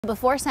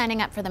Before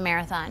signing up for the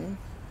marathon,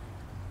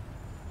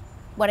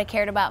 what I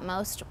cared about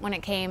most when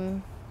it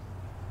came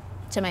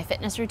to my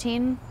fitness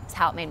routine is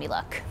how it made me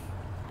look.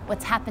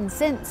 What's happened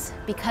since,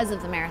 because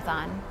of the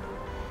marathon,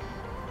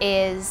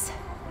 is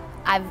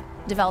I've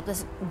developed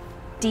this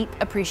deep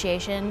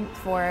appreciation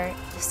for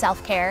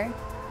self-care,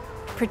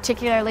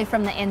 particularly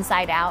from the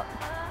inside out.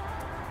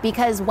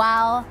 Because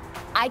while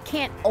I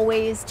can't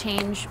always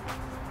change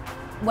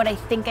what I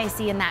think I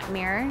see in that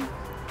mirror,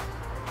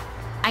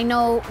 I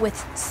know with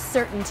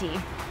certainty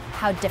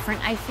how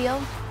different I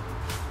feel.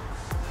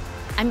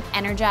 I'm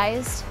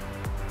energized,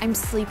 I'm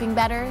sleeping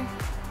better,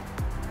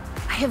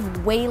 I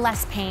have way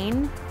less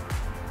pain.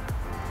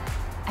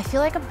 I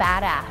feel like a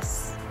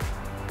badass.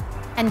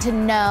 And to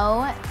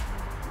know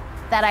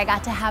that I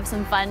got to have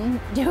some fun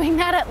doing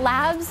that at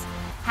labs,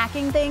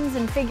 hacking things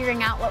and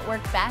figuring out what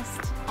worked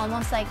best,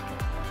 almost like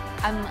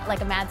I'm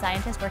like a mad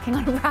scientist working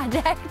on a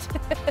project.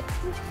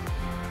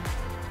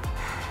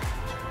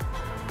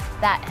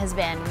 That has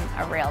been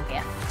a real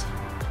gift.